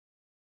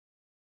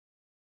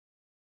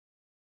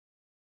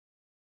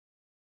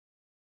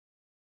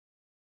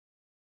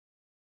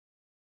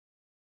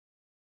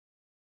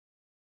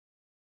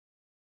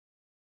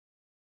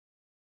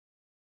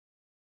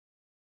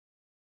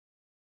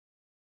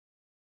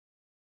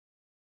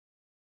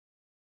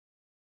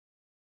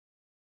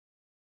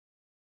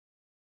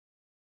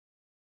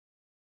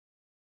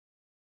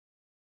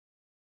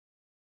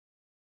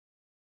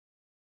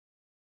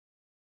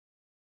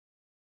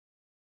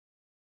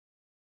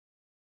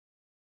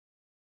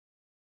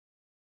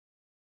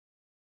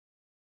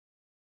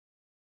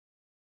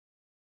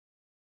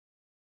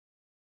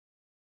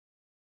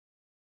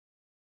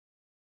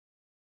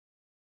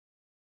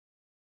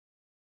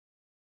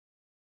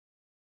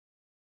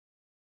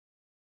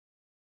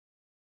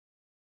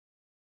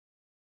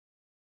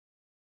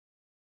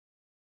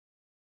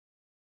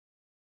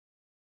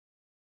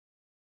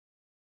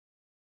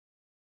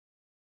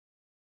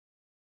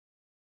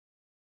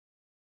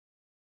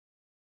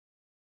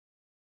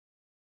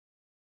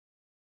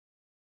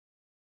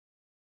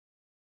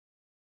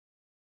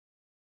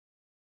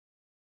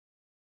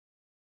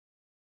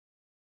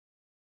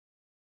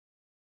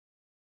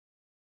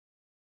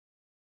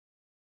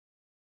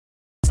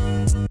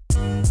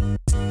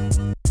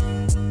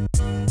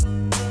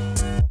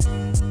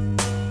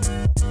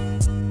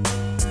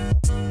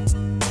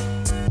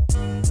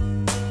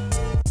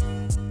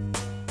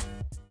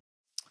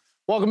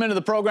Welcome into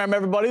the program,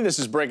 everybody. This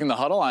is Breaking the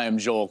Huddle. I am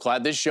Joel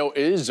Klatt. This show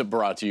is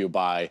brought to you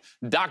by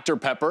Dr.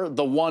 Pepper,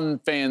 the one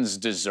fans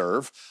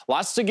deserve.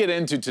 Lots to get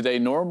into today.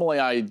 Normally,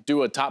 I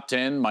do a top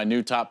 10, my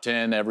new top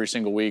 10 every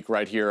single week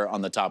right here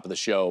on the top of the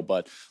show.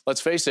 But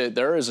let's face it,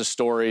 there is a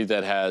story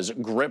that has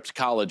gripped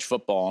college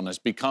football and has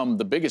become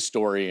the biggest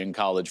story in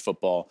college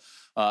football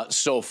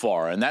so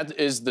far, and that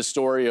is the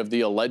story of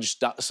the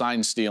alleged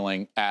sign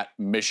stealing at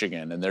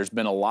Michigan. And there's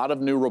been a lot of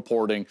new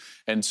reporting.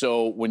 And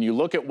so when you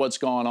look at what's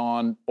gone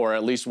on, or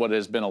at least what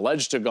has been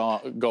alleged to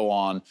go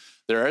on,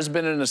 there has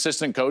been an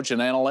assistant coach, an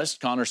analyst,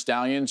 Connor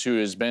Stallions, who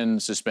has been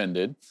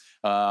suspended.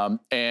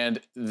 And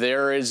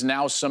there is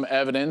now some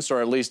evidence, or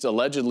at least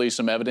allegedly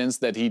some evidence,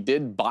 that he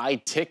did buy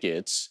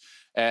tickets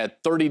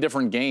at 30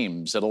 different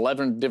games at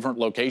 11 different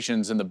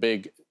locations in the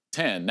Big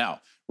Ten. Now,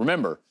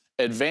 remember,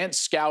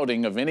 advanced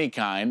scouting of any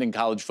kind in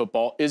college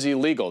football is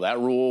illegal. That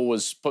rule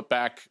was put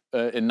back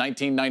in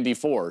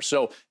 1994.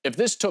 So if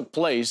this took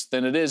place,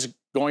 then it is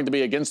going to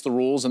be against the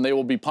rules and they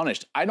will be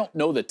punished. I don't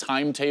know the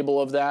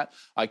timetable of that.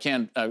 I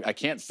can't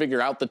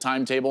figure out the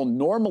timetable.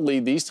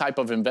 Normally, these type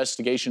of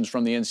investigations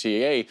from the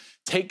NCAA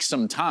take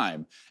some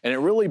time, and it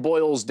really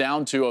boils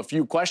down to a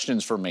few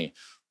questions for me.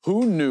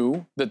 Who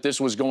knew that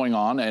this was going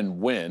on and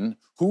when?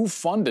 Who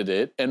funded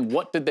it? And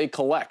what did they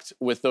collect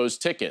with those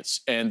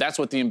tickets? And that's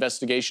what the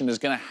investigation is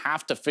going to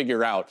have to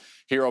figure out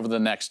here over the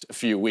next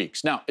few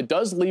weeks. Now, it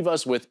does leave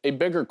us with a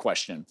bigger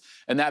question.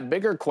 And that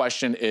bigger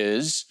question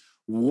is,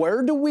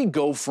 where do we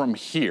go from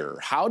here?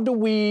 How do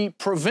we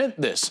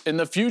prevent this in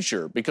the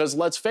future? Because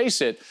let's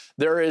face it,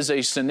 there is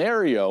a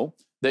scenario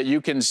that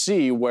you can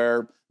see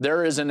where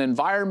there is an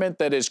environment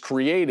that is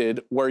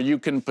created where you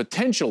can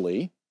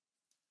potentially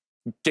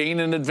gain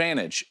an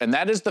advantage. And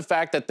that is the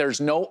fact that there's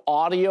no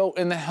audio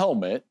in the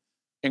helmet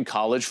in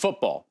college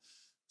football.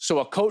 So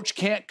a coach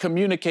can't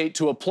communicate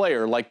to a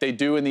player like they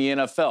do in the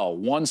NFL,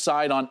 one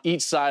side on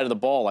each side of the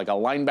ball, like a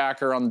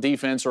linebacker on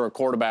defense or a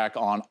quarterback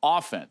on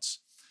offense.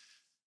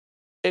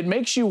 It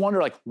makes you wonder,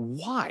 like,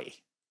 why?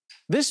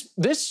 This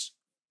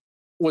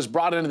was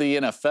brought into the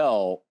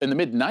NFL in the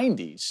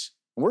mid-90s.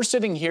 We're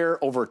sitting here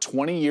over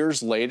 20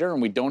 years later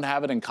and we don't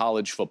have it in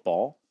college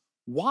football.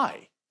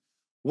 Why?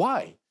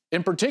 Why?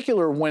 In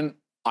particular, when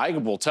I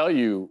will tell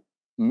you,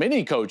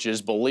 many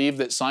coaches believe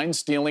that sign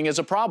stealing is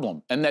a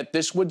problem and that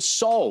this would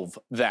solve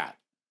that.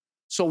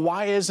 So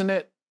why isn't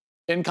it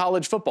in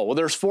college football? Well,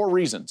 there's four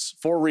reasons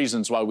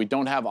why we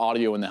don't have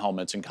audio in the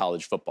helmets in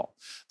college football.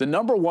 The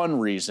number one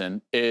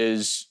reason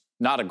is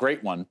not a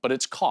great one, but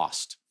it's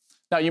cost.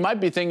 Now, you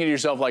might be thinking to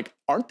yourself, like,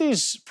 aren't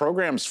these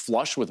programs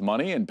flush with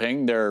money and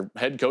paying their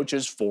head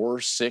coaches $4,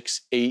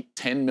 $6, $8,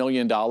 $10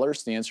 million?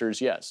 The answer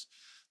is yes.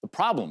 The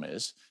problem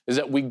is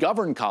that we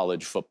govern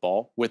college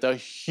football with a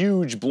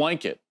huge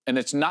blanket. And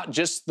it's not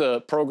just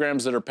the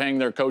programs that are paying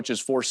their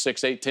coaches $4,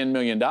 $6, $8, $10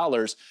 million.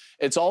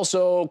 It's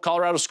also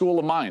Colorado School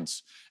of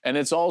Mines. And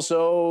it's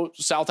also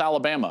South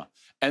Alabama.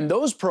 And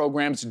those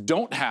programs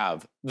don't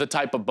have the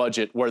type of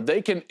budget where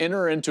they can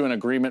enter into an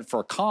agreement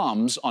for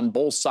comms on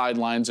both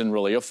sidelines and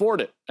really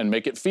afford it and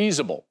make it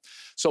feasible.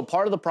 So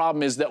part of the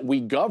problem is that we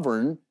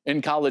govern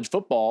in college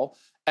football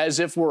as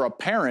if we're a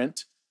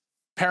parent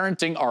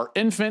parenting our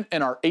infant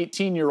and our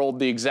 18-year-old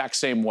the exact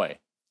same way.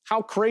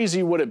 How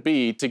crazy would it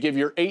be to give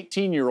your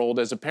 18-year-old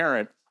as a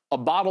parent a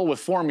bottle with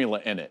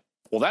formula in it?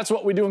 Well, that's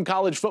what we do in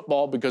college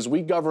football because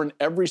we govern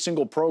every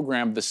single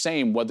program the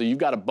same, whether you've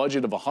got a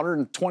budget of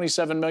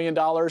 $127 million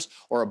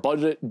or a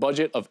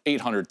budget of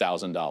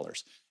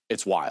 $800,000.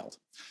 It's wild.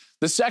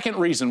 The second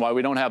reason why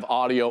we don't have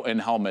audio in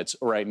helmets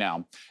right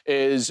now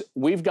is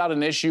we've got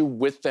an issue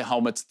with the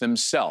helmets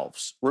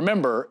themselves.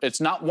 Remember,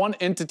 it's not one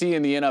entity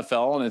in the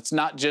NFL and it's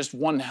not just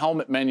one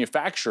helmet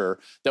manufacturer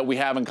that we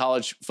have in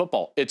college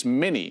football. It's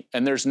many,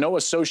 and there's no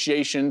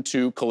association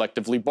to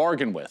collectively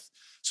bargain with.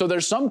 So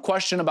there's some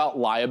question about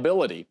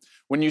liability.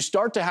 When you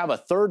start to have a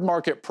third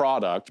market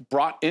product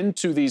brought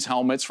into these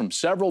helmets from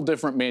several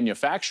different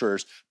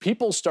manufacturers,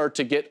 people start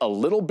to get a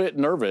little bit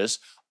nervous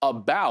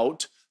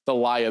about the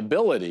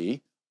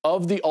liability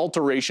of the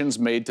alterations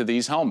made to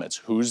these helmets.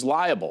 Who's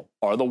liable?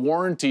 Are the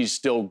warranties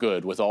still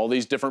good with all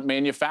these different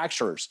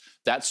manufacturers?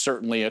 That's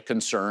certainly a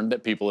concern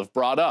that people have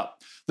brought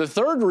up. The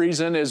third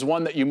reason is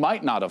one that you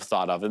might not have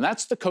thought of, and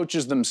that's the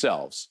coaches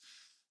themselves.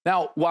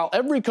 Now, while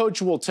every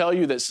coach will tell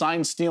you that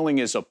sign stealing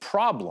is a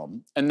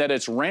problem and that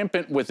it's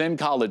rampant within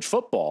college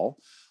football,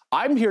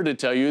 I'm here to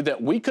tell you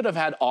that we could have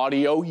had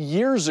audio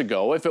years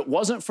ago if it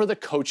wasn't for the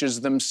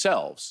coaches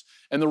themselves.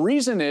 And the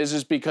reason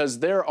is because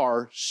there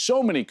are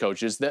so many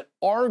coaches that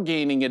are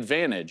gaining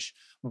advantage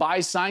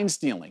by sign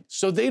stealing.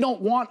 So they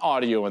don't want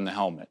audio in the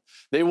helmet.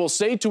 They will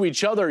say to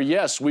each other,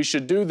 yes, we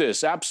should do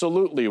this.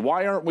 Absolutely.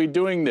 Why aren't we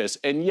doing this?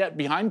 And yet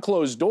behind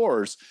closed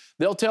doors,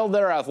 they'll tell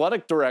their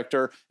athletic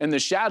director in the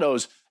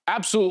shadows,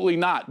 absolutely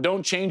not.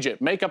 Don't change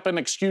it. Make up an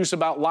excuse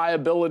about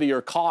liability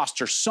or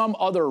cost or some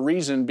other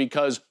reason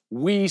because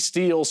we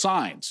steal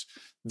signs.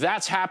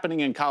 That's happening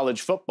in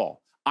college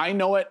football. I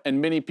know it,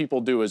 and many people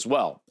do as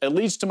well. It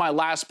leads to my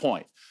last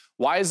point.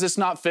 Why is this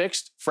not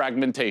fixed?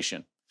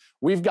 Fragmentation.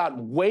 We've got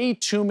way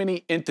too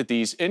many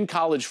entities in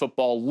college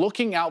football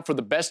looking out for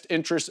the best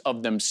interests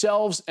of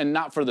themselves and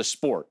not for the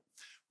sport.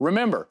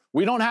 Remember,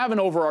 we don't have an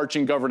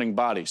overarching governing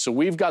body. So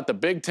we've got the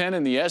Big Ten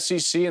and the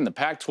SEC and the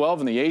Pac-12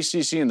 and the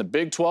ACC and the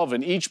Big 12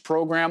 and each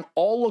program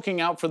all looking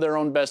out for their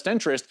own best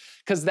interest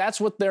because that's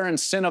what they're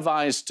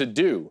incentivized to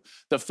do.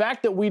 The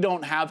fact that we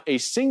don't have a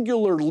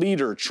singular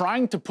leader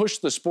trying to push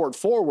the sport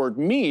forward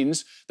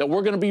means that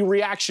we're going to be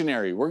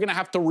reactionary. We're going to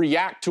have to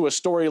react to a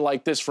story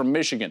like this from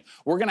Michigan.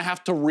 We're going to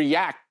have to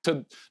react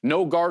to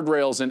no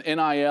guardrails in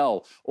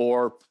NIL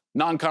or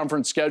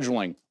non-conference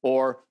scheduling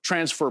or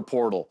transfer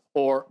portal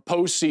or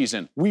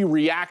postseason. We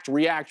react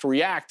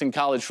in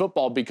college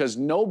football because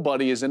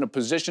nobody is in a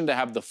position to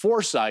have the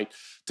foresight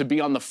to be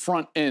on the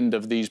front end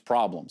of these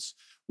problems.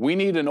 We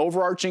need an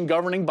overarching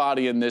governing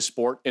body in this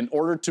sport in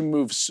order to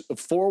move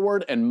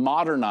forward and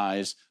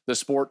modernize the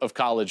sport of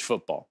college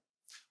football.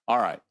 All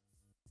right.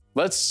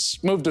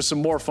 Let's move to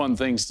some more fun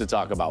things to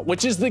talk about,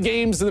 which is the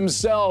games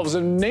themselves,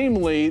 and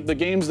namely the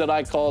games that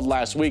I called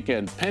last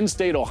weekend. Penn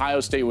State, Ohio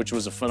State, which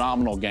was a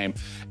phenomenal game.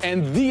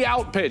 And the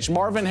outpitch,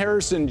 Marvin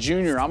Harrison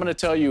Jr. I'm going to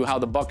tell you how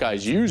the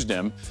Buckeyes used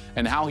him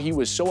and how he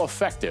was so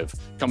effective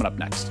coming up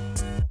next.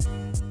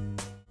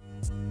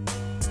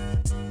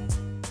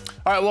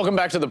 All right, welcome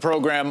back to the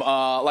program.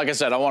 Like I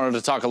said, I wanted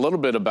to talk a little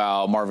bit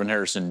about Marvin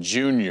Harrison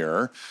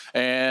Jr.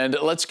 And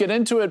let's get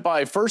into it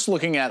by first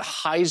looking at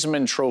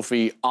Heisman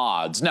Trophy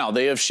odds. Now,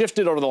 they have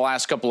shifted over the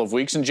last couple of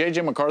weeks, and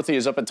J.J. McCarthy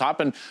is up at top,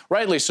 and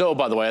rightly so,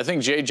 by the way. I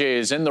think J.J.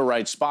 is in the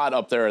right spot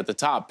up there at the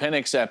top.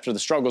 Penix after the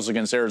struggles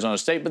against Arizona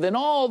State, but then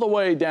all the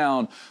way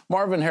down,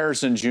 Marvin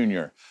Harrison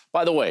Jr.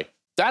 By the way,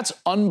 that's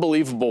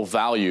unbelievable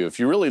value. If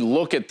you really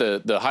look at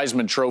the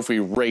Heisman Trophy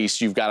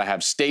race, you've got to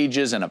have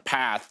stages and a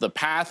path. The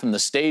path and the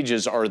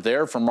stages are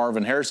there for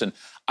Marvin Harrison.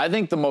 I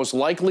think the most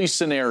likely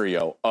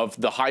scenario of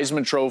the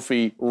Heisman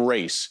Trophy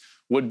race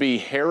would be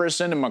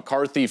Harrison and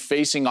McCarthy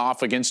facing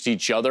off against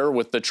each other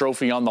with the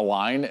trophy on the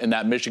line in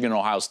that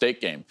Michigan-Ohio State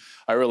game.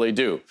 I really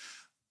do.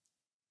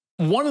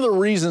 One of the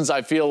reasons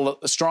I feel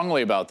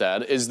strongly about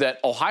that is that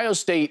Ohio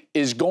State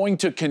is going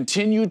to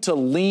continue to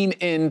lean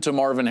into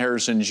Marvin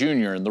Harrison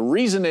Jr. And the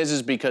reason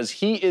is because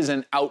he is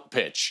an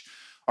outpitch.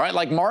 All right,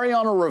 like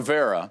Mariano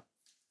Rivera,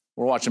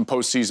 we're watching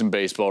postseason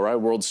baseball, right?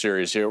 World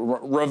Series here.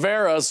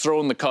 Rivera's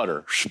throwing the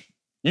cutter.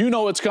 You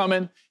know it's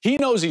coming. He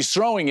knows he's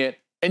throwing it,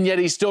 and yet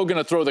he's still going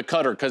to throw the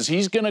cutter because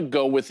he's going to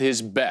go with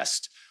his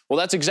best. Well,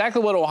 that's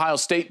exactly what Ohio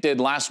State did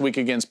last week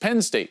against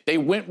Penn State. They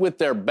went with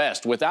their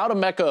best. Without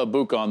Emeka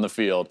Egbuka on the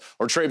field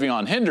or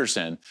Travion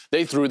Henderson,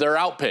 they threw their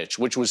outpitch,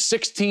 which was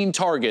 16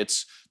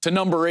 targets to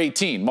number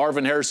 18,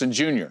 Marvin Harrison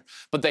Jr.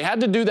 But they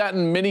had to do that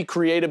in many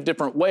creative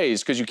different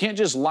ways because you can't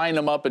just line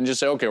them up and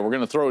just say, okay, we're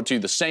going to throw it to you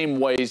the same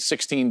way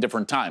 16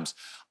 different times.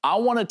 I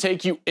want to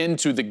take you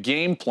into the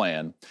game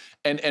plan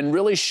and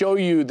really show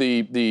you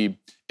the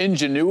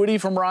ingenuity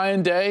from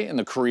Ryan Day and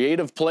the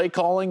creative play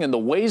calling and the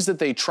ways that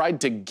they tried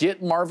to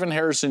get Marvin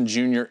Harrison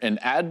Jr. in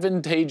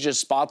advantageous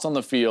spots on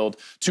the field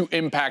to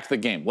impact the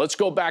game. Let's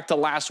go back to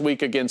last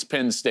week against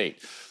Penn State.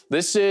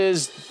 This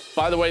is,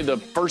 by the way, the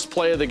first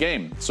play of the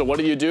game. So what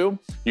do?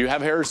 You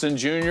have Harrison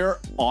Jr.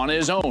 on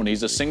his own.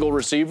 He's a single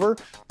receiver.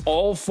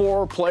 All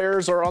four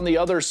players are on the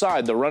other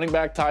side, the running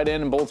back, tight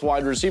end, and both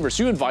wide receivers.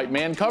 So you invite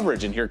man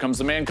coverage, and here comes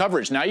the man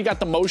coverage. Now you got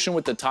the motion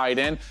with the tight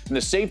end, and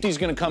the safety's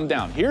going to come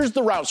down. Here's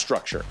the route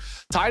structure.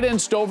 Tight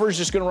end Stover's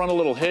just going to run a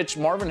little hitch.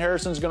 Marvin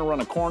Harrison's going to run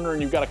a corner,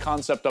 and you've got a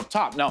concept up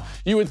top. Now,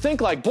 you would think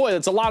like, boy,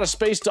 that's a lot of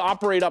space to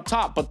operate up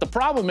top. But the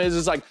problem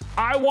is like,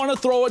 I want to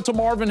throw it to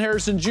Marvin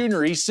Harrison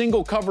Jr. He's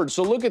single covered.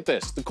 So look at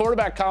this. The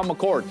quarterback, Kyle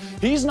McCord,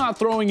 he's not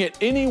throwing it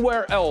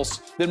anywhere else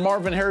than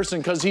Marvin Harrison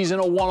because he's in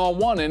a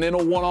one-on-one. And in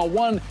a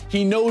one-on-one,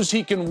 he knows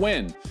he can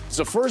win. It's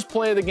the first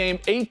play of the game.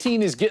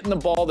 18 is getting the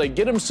ball. They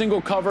get him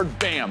single covered.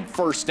 Bam,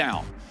 first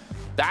down.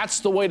 That's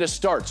the way to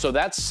start. So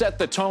that set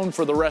the tone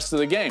for the rest of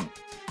the game.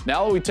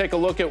 Now we take a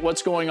look at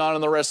what's going on in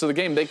the rest of the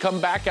game. They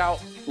come back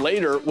out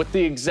later with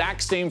the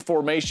exact same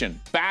formation.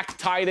 Back,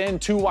 tight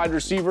end, two wide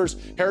receivers,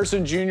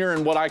 Harrison Jr.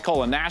 in what I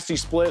call a nasty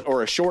split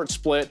or a short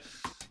split,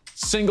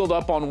 singled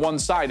up on one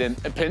side. And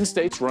Penn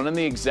State's running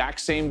the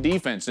exact same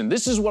defense. And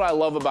this is what I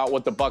love about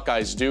what the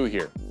Buckeyes do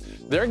here.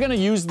 They're going to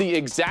use the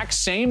exact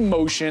same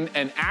motion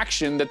and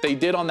action that they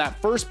did on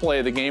that first play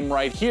of the game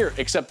right here,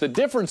 except the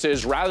difference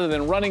is rather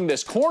than running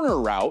this corner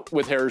route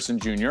with Harrison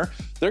Jr.,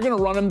 they're going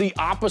to run him the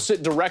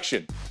opposite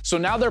direction. So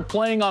now they're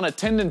playing on a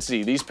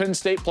tendency. These Penn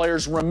State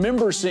players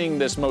remember seeing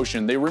this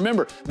motion. They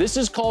remember this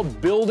is called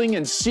building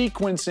and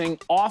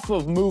sequencing off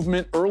of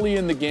movement early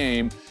in the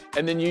game,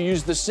 and then you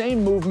use the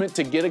same movement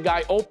to get a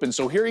guy open.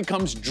 So here he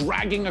comes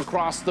dragging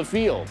across the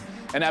field.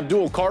 And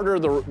Abdul Carter,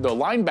 the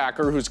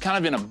linebacker, who's kind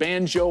of in a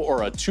banjo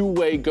or a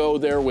two-way go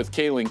there with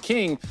Kalen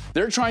King,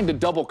 they're trying to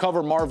double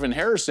cover Marvin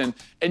Harrison,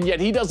 and yet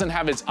he doesn't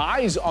have his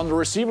eyes on the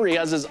receiver. He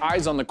has his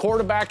eyes on the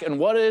quarterback, and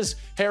what is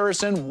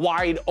Harrison?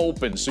 Wide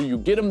open. So you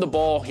get him the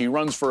ball, he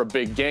runs for a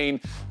big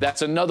gain.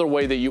 That's another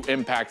way that you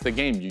impact the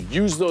game. You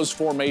use those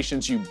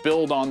formations, you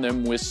build on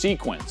them with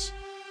sequence.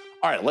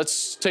 All right,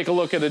 let's take a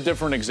look at a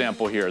different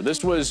example here.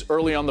 This was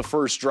early on the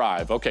first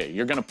drive. Okay,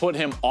 you're gonna put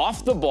him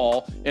off the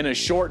ball in a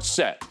short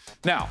set.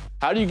 Now,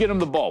 how do you get him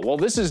the ball? Well,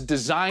 this is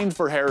designed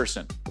for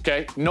Harrison,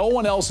 okay? No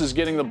one else is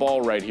getting the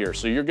ball right here.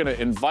 So you're gonna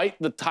invite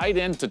the tight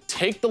end to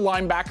take the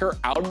linebacker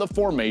out of the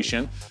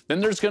formation.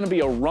 Then there's gonna be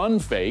a run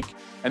fake,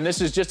 and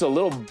this is just a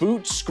little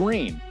boot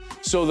screen.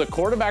 So the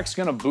quarterback's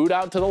gonna boot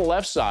out to the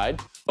left side.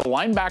 The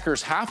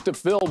linebackers have to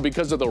fill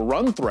because of the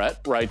run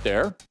threat right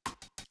there.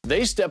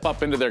 They step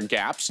up into their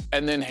gaps,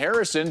 and then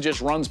Harrison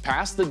just runs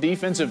past the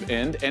defensive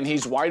end, and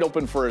he's wide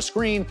open for a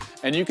screen.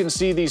 And you can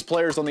see these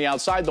players on the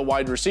outside, the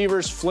wide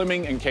receivers,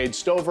 Fleming and Cade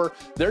Stover,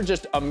 they're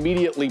just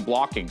immediately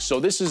blocking. So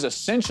this is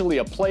essentially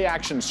a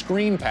play-action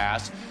screen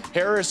pass.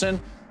 Harrison,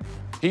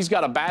 he's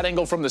got a bad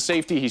angle from the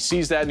safety. He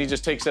sees that, and he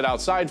just takes it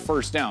outside,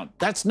 first down.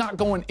 That's not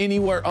going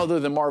anywhere other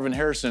than Marvin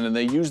Harrison, and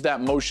they use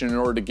that motion in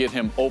order to get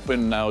him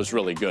open, and that was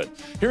really good.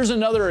 Here's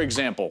another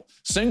example.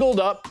 Singled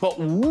up, but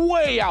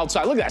way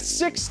outside. Look at that,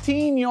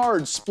 16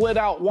 yards split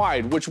out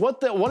wide, which what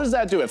does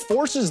that do? It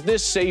forces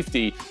this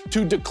safety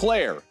to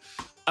declare,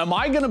 am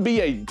I gonna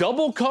be a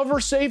double cover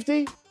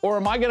safety, or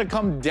am I gonna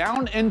come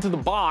down into the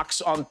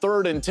box on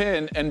 3rd and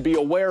 10 and be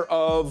aware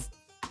of,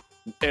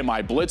 am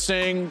I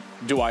blitzing?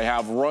 Do I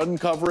have run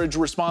coverage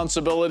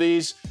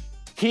responsibilities?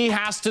 He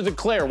has to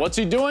declare. What's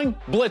he doing?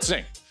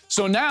 Blitzing.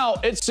 So now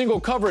it's single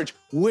coverage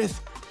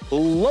with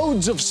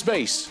loads of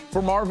space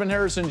for Marvin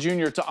Harrison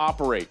Jr. to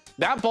operate.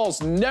 That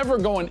ball's never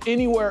going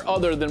anywhere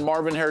other than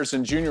Marvin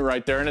Harrison Jr.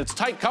 right there, and it's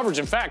tight coverage.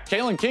 In fact,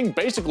 Kalen King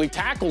basically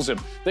tackles him.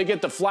 They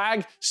get the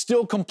flag,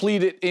 still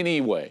complete it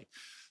anyway.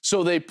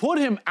 So they put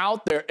him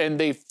out there and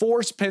they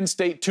force Penn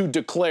State to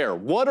declare,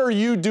 what are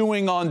you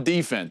doing on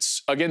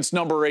defense against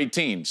number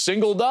 18?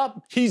 Singled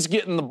up, he's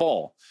getting the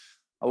ball.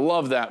 I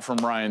love that from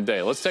Ryan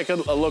Day. Let's take a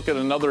look at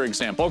another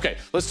example. Okay,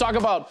 let's talk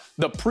about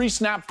the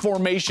pre-snap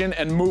formation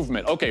and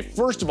movement. Okay,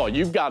 first of all,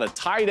 you've got a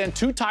tight end,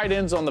 2 tight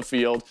ends on the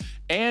field,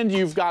 and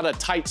you've got a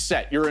tight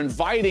set. You're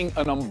inviting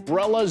an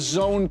umbrella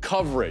zone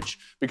coverage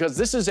because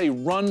this is a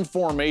run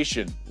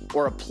formation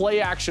or a play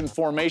action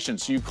formation.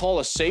 So you call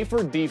a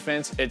safer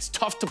defense. It's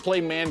tough to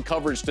play man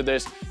coverage to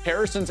this.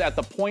 Harrison's at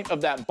the point of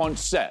that bunch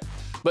set.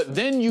 But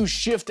then you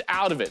shift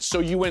out of it. So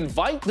you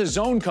invite the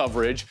zone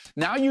coverage,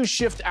 now you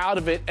shift out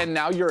of it, and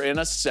now you're in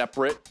a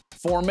separate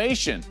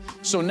formation.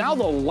 So now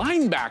the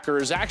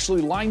linebacker is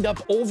actually lined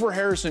up over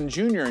Harrison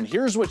Jr., and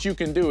here's what you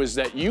can do is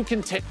that you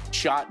can take a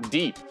shot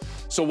deep.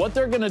 So what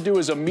they're gonna do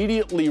is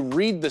immediately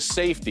read the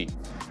safety.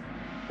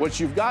 What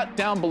you've got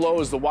down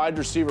below is the wide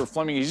receiver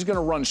Fleming. He's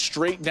gonna run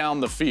straight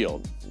down the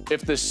field.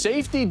 If the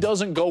safety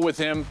doesn't go with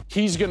him,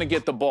 he's gonna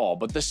get the ball.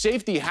 But the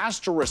safety has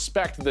to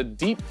respect the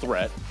deep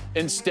threat.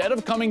 Instead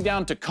of coming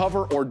down to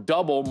cover or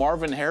double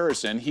Marvin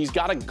Harrison, he's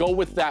gotta go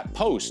with that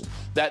post,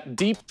 that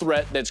deep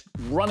threat that's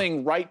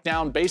running right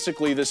down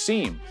basically the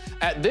seam.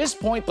 At this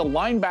point, the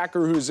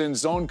linebacker who's in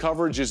zone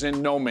coverage is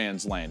in no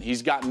man's land.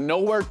 He's got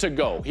nowhere to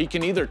go. He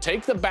can either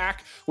take the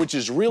back, which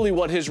is really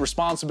what his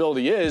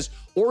responsibility is,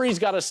 or he's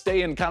got to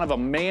stay in kind of a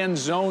man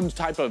zone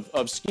type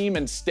of scheme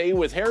and stay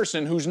with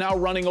Harrison, who's now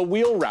running a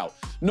wheel route.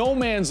 No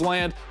man's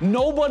land,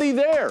 nobody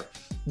there.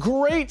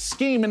 Great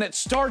scheme, and it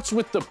starts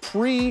with the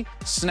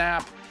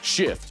pre-snap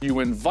shift. You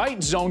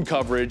invite zone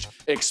coverage,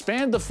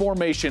 expand the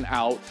formation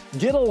out,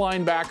 get a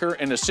linebacker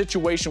in a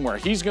situation where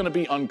he's gonna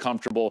be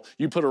uncomfortable.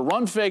 You put a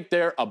run fake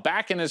there, a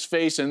back in his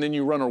face, and then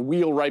you run a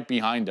wheel right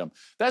behind him.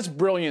 That's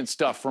brilliant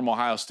stuff from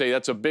Ohio State.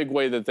 That's a big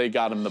way that they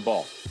got him the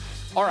ball.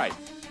 All right.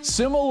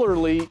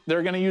 Similarly,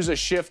 they're gonna use a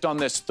shift on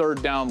this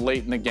 3rd down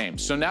late in the game.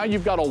 So now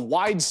you've got a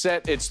wide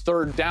set, it's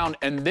 3rd down,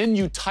 and then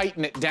you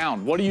tighten it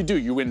down. What do?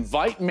 You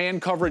invite man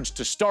coverage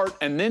to start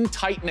and then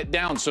tighten it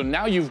down. So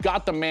now you've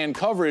got the man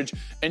coverage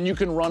and you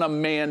can run a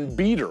man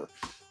beater.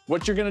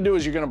 What you're gonna do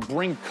is you're gonna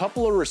bring a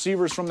couple of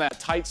receivers from that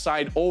tight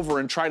side over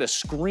and try to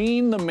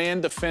screen the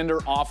man defender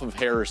off of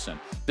Harrison.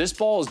 This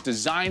ball is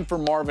designed for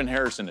Marvin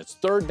Harrison. It's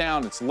 3rd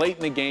down, it's late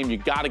in the game, you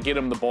gotta get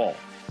him the ball.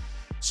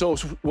 So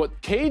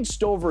what Cade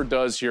Stover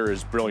does here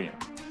is brilliant.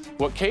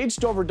 What Cade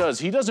Stover does,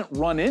 he doesn't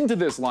run into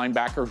this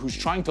linebacker who's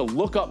trying to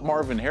look up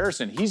Marvin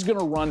Harrison. He's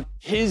gonna run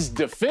his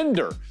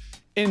defender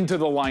into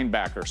the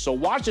linebacker. So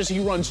watch as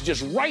he runs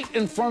just right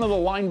in front of the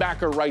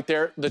linebacker right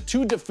there. The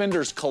 2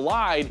 defenders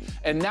collide,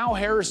 and now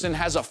Harrison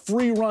has a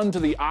free run to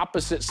the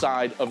opposite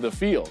side of the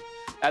field.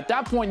 At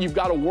that point, you've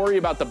got to worry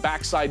about the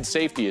backside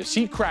safety. Is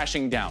he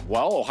crashing down?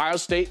 Well, Ohio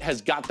State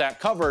has got that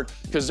covered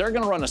because they're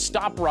going to run a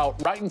stop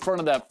route right in front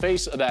of that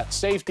face of that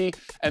safety,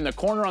 and the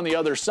corner on the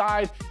other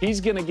side, he's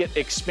going to get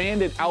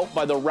expanded out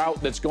by the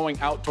route that's going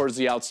out towards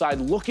the outside.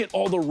 Look at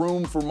all the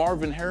room for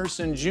Marvin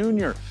Harrison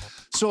Jr.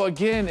 So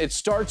again, it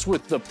starts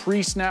with the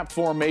pre-snap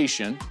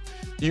formation.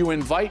 You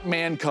invite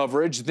man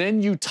coverage,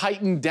 then you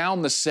tighten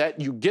down the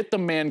set, you get the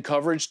man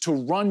coverage to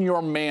run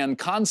your man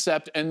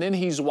concept, and then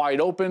he's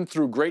wide open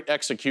through great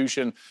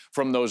execution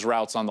from those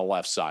routes on the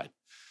left side.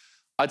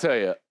 I tell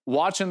you,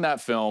 watching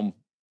that film,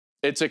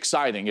 it's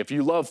exciting. If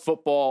you love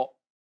football,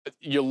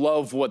 you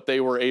love what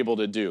they were able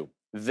to do.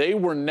 They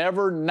were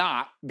never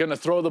not going to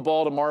throw the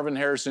ball to Marvin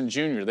Harrison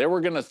Jr. They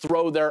were going to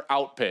throw their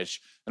out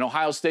pitch, and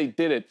Ohio State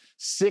did it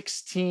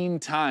 16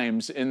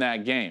 times in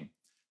that game.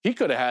 He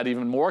could have had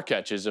even more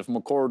catches if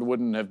McCord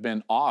wouldn't have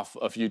been off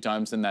a few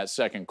times in that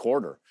second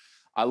quarter.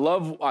 I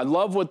love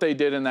what they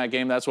did in that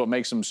game. That's what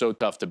makes them so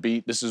tough to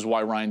beat. This is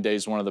why Ryan Day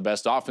is one of the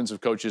best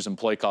offensive coaches and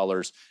play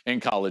callers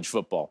in college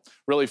football.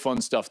 Really fun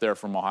stuff there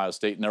from Ohio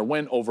State and their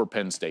win over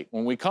Penn State.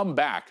 When we come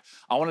back,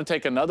 I want to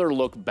take another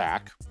look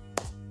back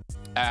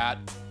at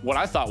what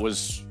I thought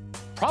was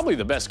probably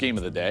the best game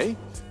of the day.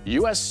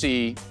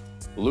 USC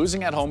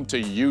losing at home to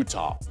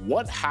Utah.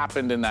 What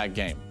happened in that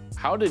game?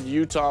 How did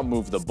Utah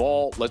move the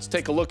ball? Let's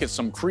take a look at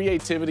some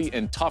creativity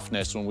and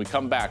toughness when we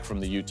come back from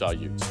the Utah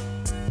Utes.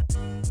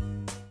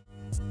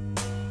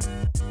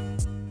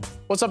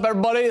 What's up,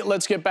 everybody?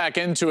 Let's get back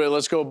into it.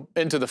 Let's go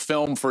into the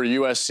film for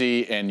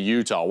USC and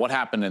Utah. What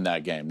happened in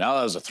that game? Now,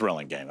 that was a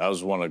thrilling game. That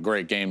was one of the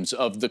great games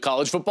of the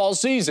college football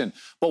season.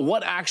 But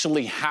what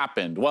actually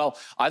happened? Well,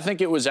 I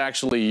think it was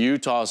actually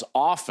Utah's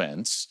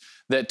offense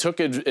that took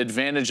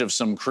advantage of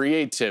some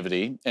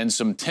creativity and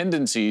some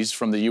tendencies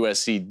from the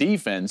USC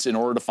defense in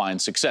order to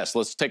find success.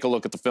 Let's take a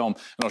look at the film,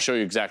 and I'll show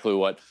you exactly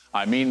what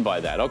I mean by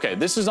that. Okay,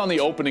 this is on the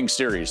opening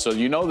series, so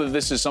you know that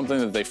this is something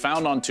that they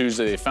found on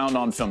Tuesday, they found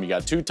on film. You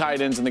got 2 tight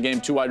ends in the game,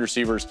 2 wide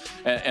receivers,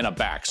 and a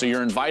back. So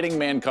you're inviting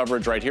man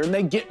coverage right here, and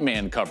they get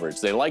man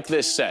coverage. They like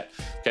this set,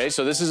 okay?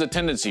 So this is a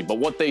tendency, but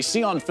what they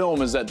see on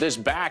film is that this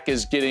back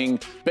is getting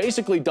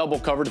basically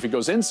double covered. If he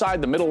goes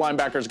inside, the middle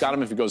linebacker's got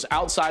him. If he goes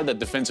outside, the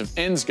defensive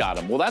end's got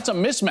him. Well, that's a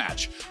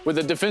mismatch with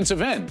a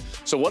defensive end.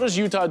 So what does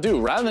Utah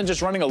do? Rather than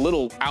just running a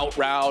little out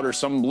route or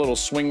some little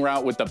swing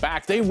route with the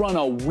back, they run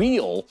a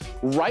wheel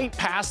right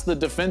past the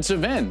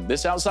defensive end,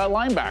 this outside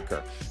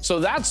linebacker. So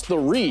that's the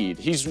read.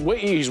 He's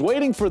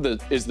waiting for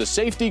is the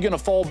safety going to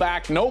fall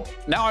back? Nope.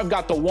 Now I've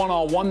got the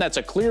one-on-one. That's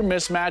a clear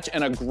mismatch,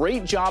 and a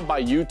great job by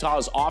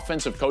Utah's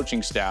offensive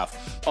coaching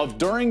staff of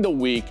during the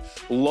week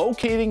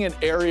locating an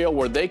area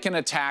where they can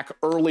attack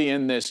early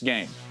in this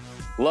game.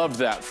 Loved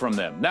that from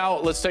them. Now,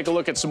 let's take a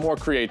look at some more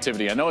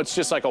creativity. I know it's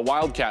just like a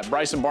wildcat.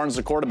 Bryson Barnes,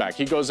 the quarterback.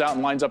 He goes out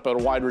and lines up at a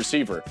wide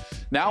receiver.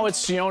 Now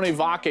it's Sione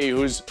Vake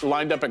who's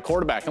lined up at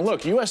quarterback. And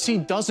look,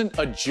 USC doesn't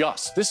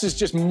adjust. This is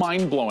just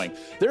mind-blowing.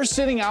 They're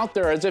sitting out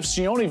there as if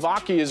Sione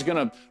Vake is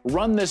going to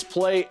run this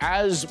play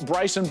as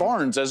Bryson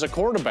Barnes, as a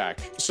quarterback.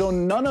 So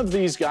none of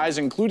these guys,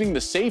 including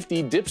the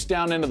safety, dips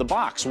down into the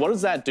box. What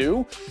does that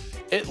do?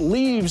 It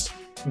leaves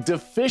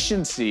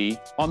deficiency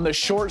on the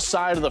short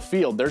side of the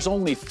field. There's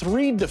only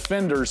 3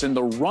 defenders in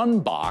the run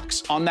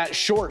box on that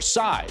short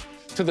side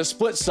to the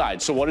split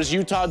side. So what does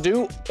Utah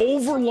do?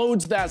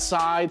 Overloads that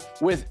side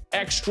with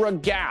extra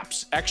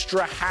gaps,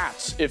 extra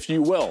hats, if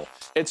you will.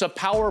 It's a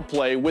power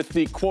play with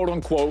the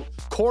quote-unquote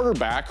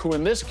quarterback, who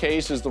in this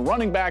case is the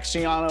running back,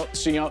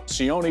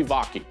 Sione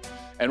Vake.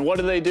 And what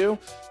do?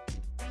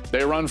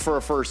 They run for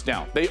a first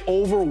down. They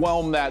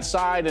overwhelm that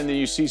side, and then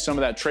you see some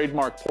of that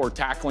trademark poor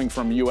tackling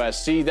from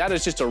USC. That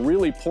is just a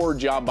really poor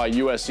job by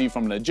USC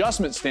from an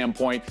adjustment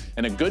standpoint,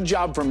 and a good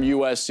job from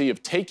USC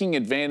of taking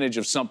advantage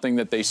of something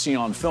that they see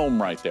on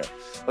film right there.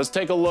 Let's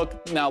take a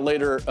look now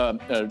later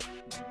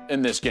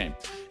in this game.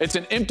 It's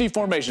an empty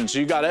formation, so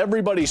you got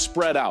everybody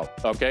spread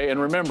out, okay?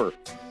 And remember,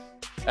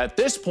 at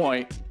this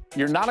point,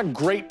 you're not a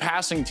great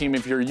passing team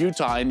if you're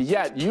Utah, and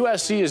yet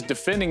USC is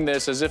defending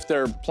this as if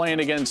they're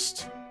playing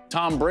against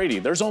Tom Brady.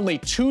 There's only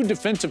 2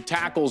 defensive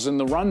tackles in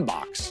the run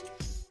box.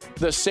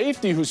 The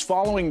safety who's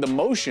following the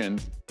motion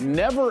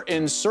never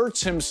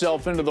inserts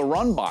himself into the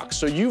run box.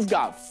 So you've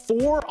got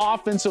 4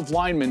 offensive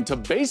linemen to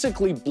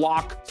basically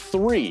block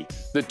 3.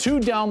 The 2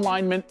 down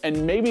linemen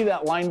and maybe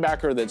that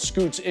linebacker that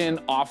scoots in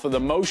off of the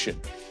motion.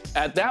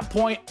 At that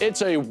point,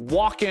 it's a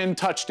walk-in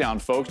touchdown,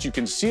 folks. You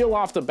can seal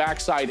off the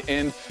backside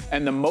end,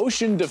 and the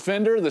motion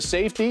defender, the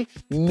safety,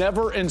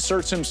 never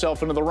inserts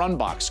himself into the run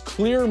box.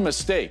 Clear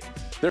mistake.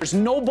 There's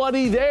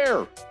nobody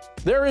there.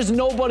 There is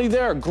nobody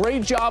there.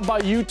 Great job by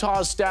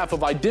Utah's staff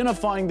of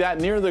identifying that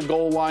near the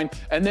goal line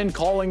and then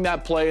calling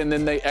that play, and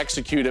then they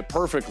execute it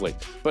perfectly.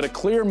 But a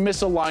clear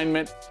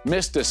misalignment,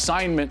 missed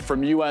assignment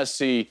from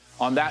USC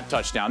on that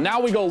touchdown. Now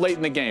we go late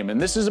in the game,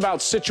 and this is about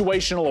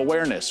situational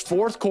awareness.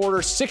 4th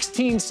quarter,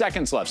 16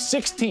 seconds left,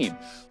 16.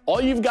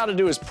 All you've got to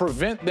do is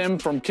prevent them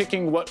from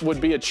kicking what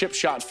would be a chip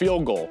shot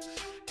field goal.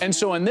 And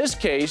so in this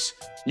case,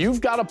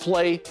 you've got to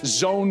play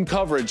zone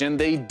coverage, and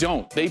they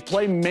don't. They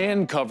play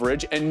man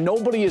coverage, and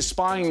nobody is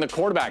spying the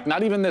quarterback,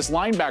 not even this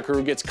linebacker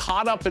who gets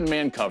caught up in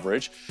man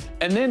coverage.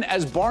 And then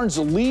as Barnes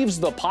leaves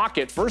the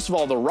pocket, first of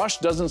all, the rush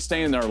doesn't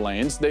stay in their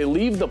lanes. They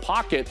leave the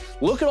pocket.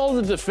 Look at all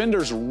the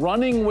defenders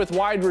running with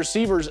wide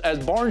receivers as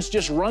Barnes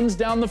just runs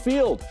down the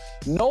field.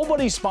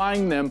 Nobody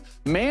spying them.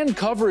 Man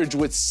coverage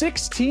with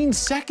 16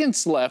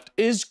 seconds left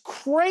is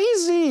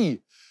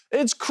crazy.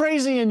 It's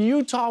crazy, and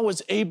Utah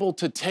was able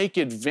to take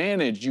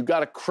advantage. You got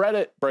to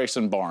credit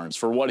Bryson Barnes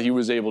for what he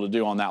was able to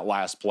do on that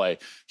last play.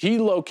 He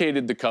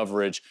located the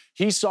coverage,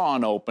 he saw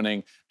an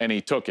opening, and he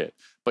took it.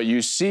 But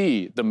you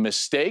see the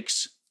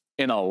mistakes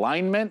in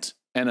alignment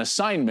and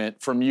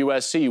assignment from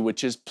USC,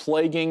 which is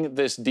plaguing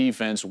this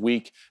defense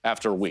week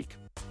after week.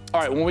 All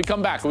right, when we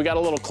come back, we got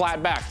a little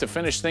Klattback to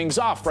finish things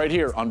off right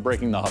here on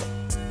Breaking the Huddle.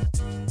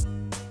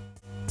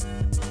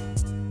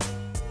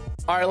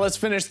 All right, let's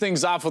finish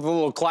things off with a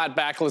little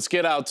Klattback. Let's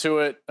get out to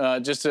it.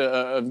 Just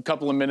a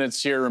couple of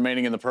minutes here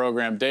remaining in the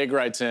program. Dag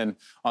writes in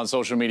on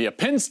social media,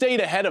 Penn State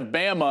ahead of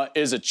Bama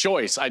is a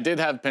choice. I did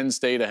have Penn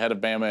State ahead of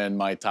Bama in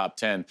my top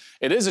 10.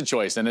 It is a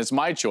choice, and it's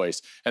my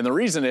choice. And the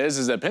reason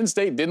is that Penn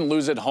State didn't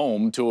lose at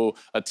home to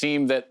a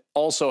team that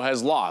also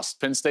has lost.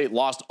 Penn State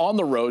lost on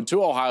the road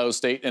to Ohio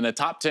State in a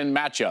top 10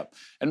 matchup.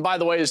 And by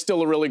the way, is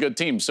still a really good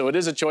team. So it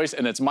is a choice,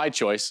 and it's my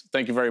choice.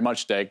 Thank you very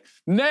much, Dag.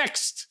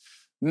 Next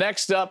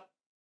up,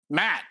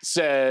 Matt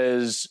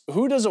says,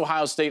 who does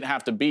Ohio State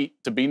have to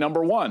beat to be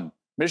number one?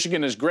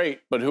 Michigan is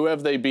great, but who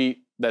have they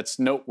beat that's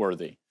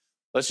noteworthy?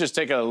 Let's just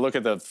take a look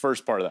at the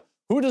first part of that.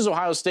 Who does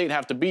Ohio State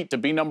have to beat to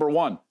be number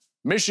one?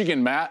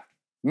 Michigan, Matt.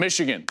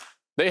 Michigan.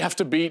 They have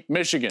to beat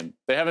Michigan.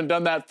 They haven't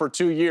done that for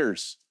 2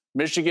 years.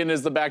 Michigan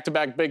is the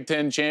back-to-back Big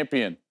Ten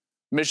champion.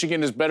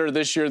 Michigan is better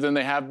this year than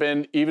they have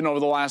been even over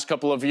the last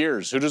couple of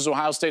years. Who does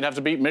Ohio State have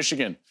to beat?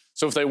 Michigan.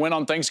 So if they win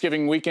on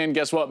Thanksgiving weekend,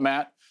 guess what,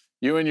 Matt?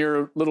 You and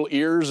your little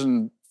ears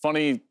and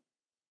funny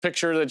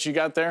picture that you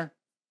got there,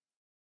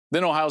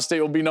 then Ohio State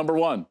will be number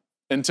one.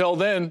 Until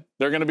then,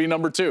 they're going to be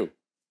number two.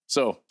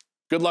 So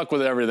good luck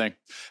with everything.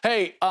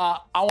 Hey, I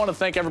want to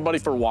thank everybody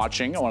for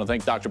watching. I want to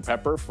thank Dr.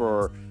 Pepper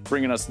for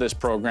bringing us this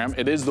program.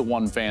 It is the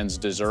one fans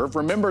deserve.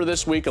 Remember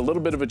this week, a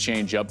little bit of a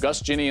change up.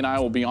 Gus, Ginny, and I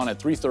will be on at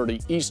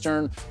 3:30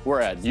 Eastern.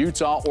 We're at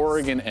Utah,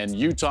 Oregon, and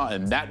Utah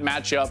in that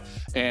matchup.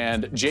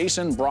 And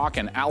Jason, Brock,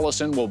 and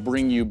Allison will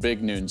bring you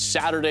Big Noon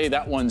Saturday.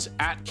 That one's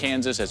at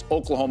Kansas as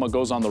Oklahoma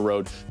goes on the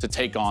road to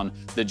take on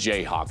the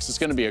Jayhawks. It's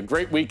going to be a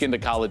great weekend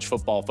of college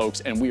football,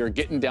 folks, and we are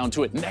getting down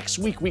to it. Next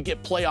week, we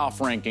get playoff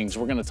rankings.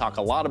 We're going to talk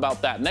a lot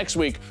about that next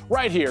week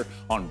right here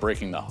on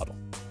Breaking the Huddle.